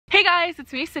Hey guys,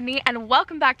 it's me, Sydney, and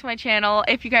welcome back to my channel.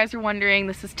 If you guys are wondering,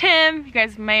 this is Tim. You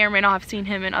guys may or may not have seen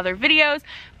him in other videos,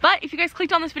 but if you guys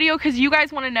clicked on this video because you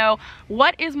guys want to know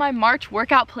what is my March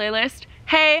workout playlist,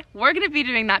 hey, we're gonna be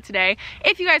doing that today.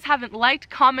 If you guys haven't liked,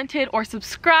 commented, or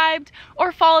subscribed,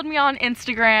 or followed me on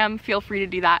Instagram, feel free to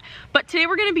do that. But today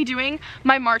we're gonna be doing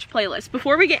my March playlist.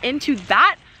 Before we get into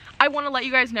that, I want to let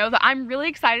you guys know that I'm really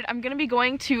excited. I'm going to be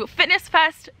going to Fitness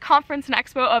Fest Conference and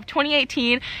Expo of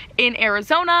 2018 in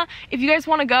Arizona. If you guys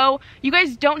want to go, you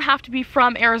guys don't have to be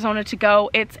from Arizona to go.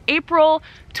 It's April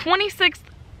 26th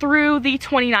through the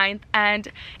 29th, and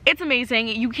it's amazing.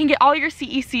 You can get all your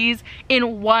CECs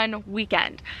in one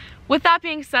weekend. With that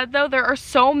being said though, there are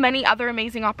so many other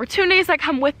amazing opportunities that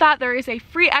come with that. There is a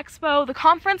free expo, the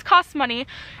conference costs money,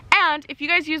 and if you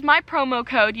guys use my promo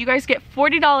code, you guys get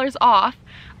 $40 off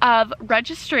of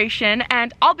registration,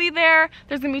 and I'll be there.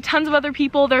 There's gonna be tons of other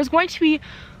people. There's going to be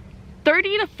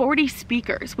 30 to 40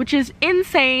 speakers, which is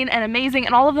insane and amazing,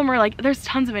 and all of them are like, there's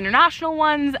tons of international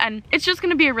ones, and it's just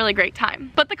gonna be a really great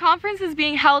time. But the conference is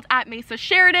being held at Mesa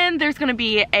Sheridan. There's gonna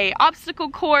be a obstacle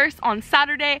course on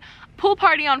Saturday, pool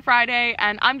party on Friday,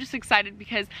 and I'm just excited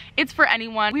because it's for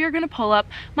anyone. We are gonna pull up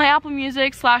my Apple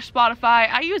Music /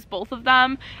 Spotify. I use both of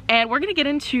them, and we're gonna get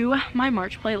into my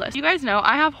March playlist. You guys know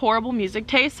I have horrible music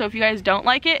taste, so if you guys don't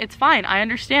like it, it's fine. I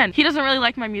understand. He doesn't really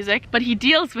like my music, but he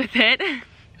deals with it.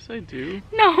 Yes, I do.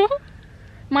 No.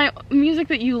 My music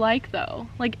that you like though.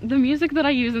 Like the music that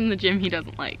I use in the gym he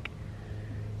doesn't like.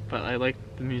 But I like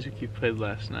the music you played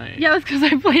last night. Yeah, that's because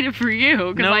I played it for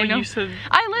you. No, I know you said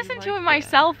I listen to it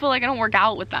myself, but like I don't work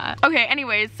out with that. Okay,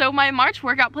 anyways, so my March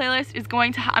workout playlist is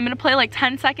going to, I'm gonna play like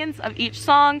 10 seconds of each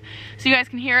song so you guys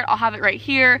can hear it. I'll have it right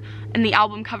here in the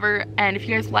album cover, and if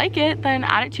you guys like it, then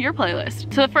add it to your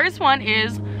playlist. So the first one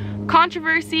is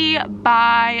Controversy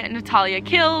by Natalia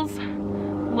Kills.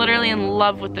 Literally in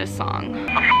love with this song.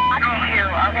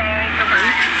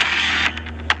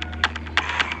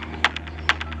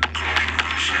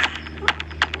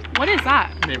 What is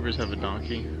that? Neighbors have a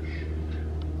donkey.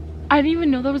 I didn't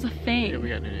even know that was a thing. Yeah, we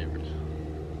got new neighbors.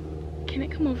 Can it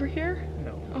come over here?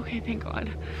 No. Okay, thank God.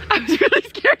 I was really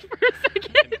scared for a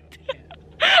second.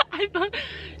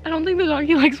 I don't think the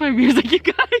donkey likes my music, you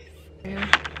guys.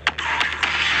 Yeah.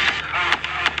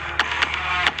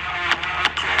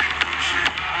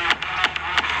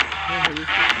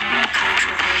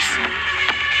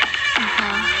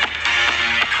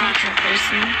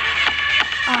 Controversy.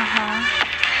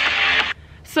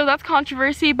 So that's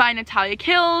Controversy by Natalia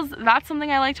Kills. That's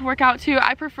something I like to work out to.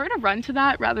 I prefer to run to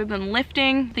that rather than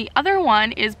lifting. The other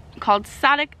one is called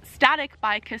Static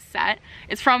by Cassette.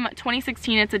 It's from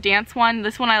 2016. It's a dance one.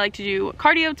 This one I like to do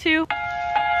cardio to.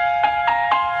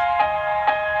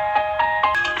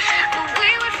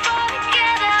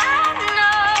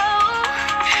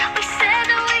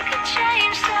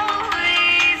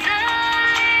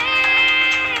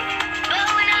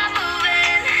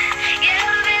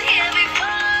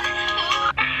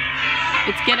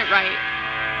 It's Get It Right.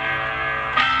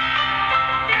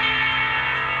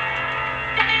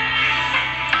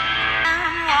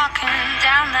 I'm walking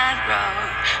down that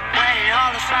road, where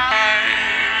all the flowers,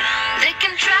 they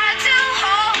can try to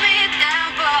hold me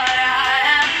down, but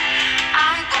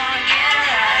I'm gonna get it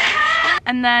right.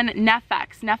 And then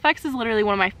Nefx. Nefx is literally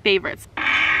one of my favorites.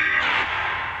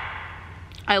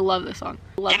 I love this song.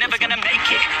 You're never gonna make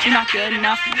it. You're not good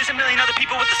enough. There's a million other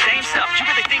people with the same stuff. You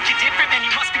really think you're different, man?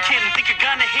 You must be kidding. Think you're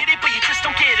gonna hit it, but you just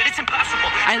don't get it. It's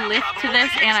impossible. I lift to this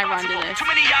and I run to this. Too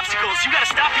many obstacles. You gotta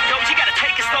stop and go. You gotta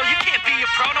take it slow. You can't be a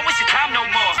pro. Don't waste your time no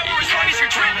more. As long as you're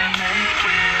dreaming.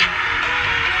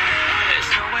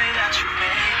 There's no way that you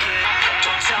make it.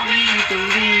 Don't tell me you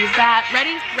Believe that.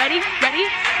 Ready? Ready? Ready?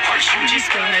 Are you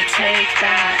just gonna take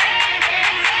that?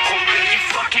 Or will you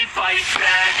fucking fight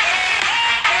back?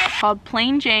 Called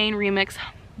Plain Jane remix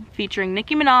featuring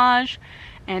Nicki Minaj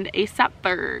and A$AP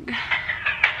Ferg.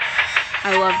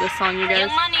 I love this song, you guys. Your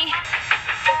money.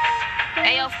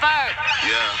 Ayo, Ferg.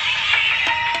 Yeah.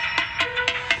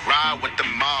 Ride with the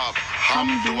mob.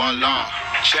 Alhamdulillah.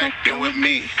 Check in with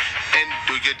me and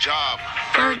do your job.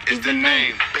 Ferg is the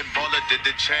name. Ben Baller did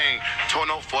the chain.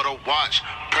 Tono for the watch.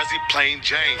 Prezi Plain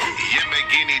Jane.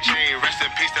 Yamagini chain. Rest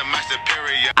in peace to my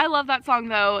superior. I love that song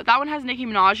though. That one has Nicki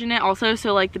Minaj in it also,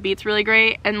 so like the beat's really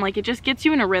great and like it just gets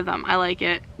you in a rhythm. I like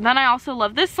it. Then I also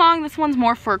love this song. This one's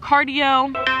more for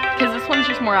cardio because this one's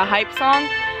just more a hype song,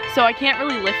 so I can't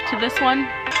really lift to this one.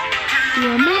 Do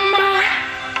you remember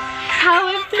how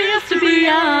it feels to be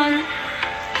young?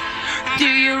 Do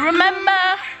you remember?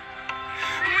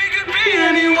 We could be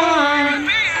anyone.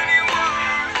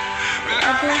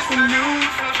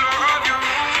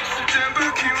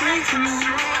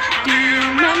 Do you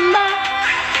remember?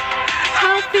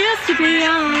 used to be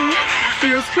young.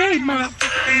 Feels great,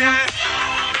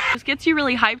 motherfucker. This gets you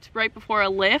really hyped right before a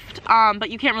lift, but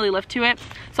you can't really lift to it.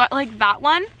 So I like that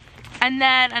one. And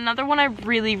then another one I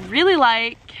really, really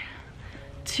like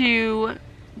to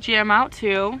jam out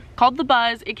to, called The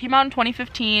Buzz. It came out in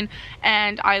 2015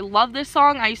 and I love this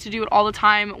song. I used to do it all the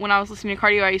time when I was listening to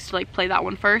cardio. I used to like play that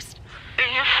one first.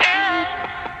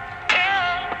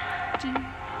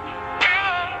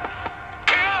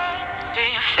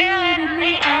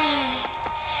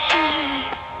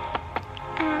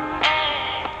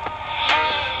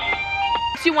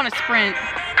 So you want to sprint.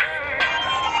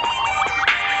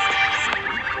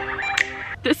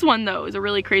 This one though is a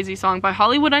really crazy song by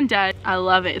Hollywood Undead. I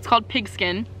love it. It's called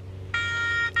Pigskin.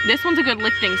 This one's a good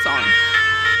lifting song.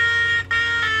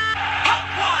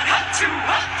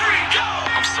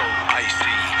 I'm so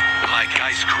icy, like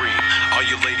ice cream. All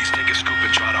you ladies take a scoop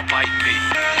and try to bite me.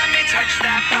 Let me touch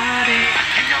that body.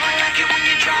 You know I like it when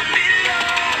you drop it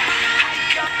low.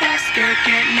 Hike up that skirt,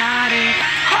 get naughty.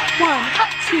 Hot one,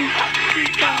 hot two, hot three,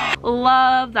 go.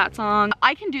 Love that song.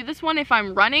 I can do this one if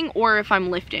I'm running or if I'm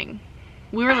lifting.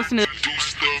 We were listening to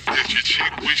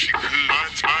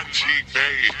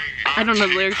I don't know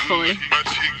the lyrics fully.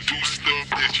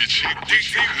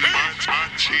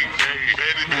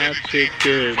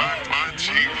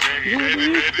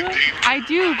 I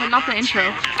do, but not the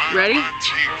intro. Ready?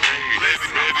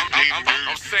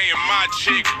 I'm saying my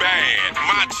chick bad,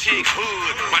 my chick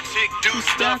hood, my chick do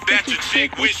stuff that your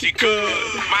chick wish she could.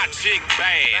 My chick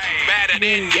bad, badder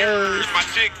than yours. My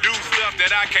chick do stuff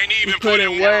that I can't even put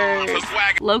in words.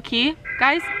 Low key,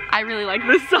 guys, I really like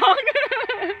this song.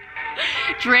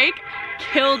 Drake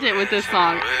killed it with this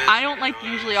song. I don't like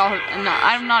usually all of, no,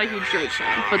 I'm not a huge Drake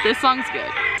fan, but this song's good.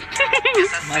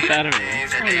 Not that early.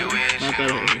 Not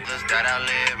that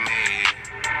early.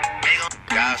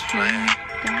 God's plan.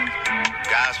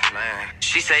 God's plan.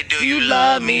 She say, do You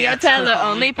love me, I tell her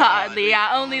only partly.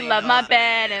 I only love my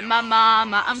bed and my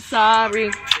mama, I'm sorry.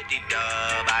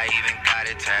 I even got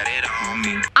it tatted on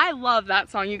me. I love that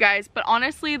song, you guys, but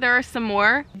honestly, there are some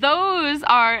more. Those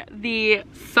are the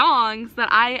songs that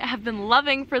I have been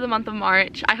loving for the month of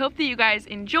March. I hope that you guys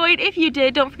enjoyed. If you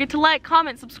did, don't forget to like,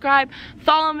 comment, subscribe,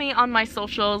 follow me on my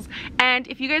socials. And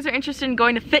if you guys are interested in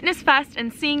going to Fitness Fest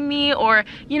and seeing me, or,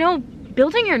 you know,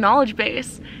 building your knowledge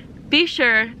base, be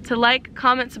sure to like,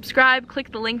 comment, subscribe,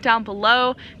 click the link down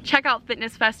below, check out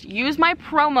Fitness Fest, use my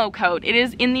promo code. It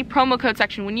is in the promo code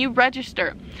section. When you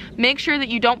register, make sure that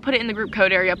you don't put it in the group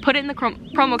code area, put it in the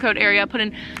promo code area, put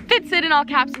in FITSIT in all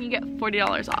caps and you get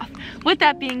 $40 off. With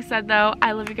that being said though,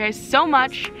 I love you guys so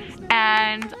much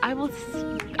and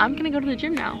I'm gonna go to the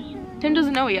gym now. Tim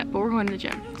doesn't know it yet, but we're going to the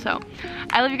gym. So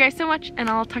I love you guys so much and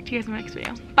I'll talk to you guys in the next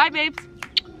video. Bye babes.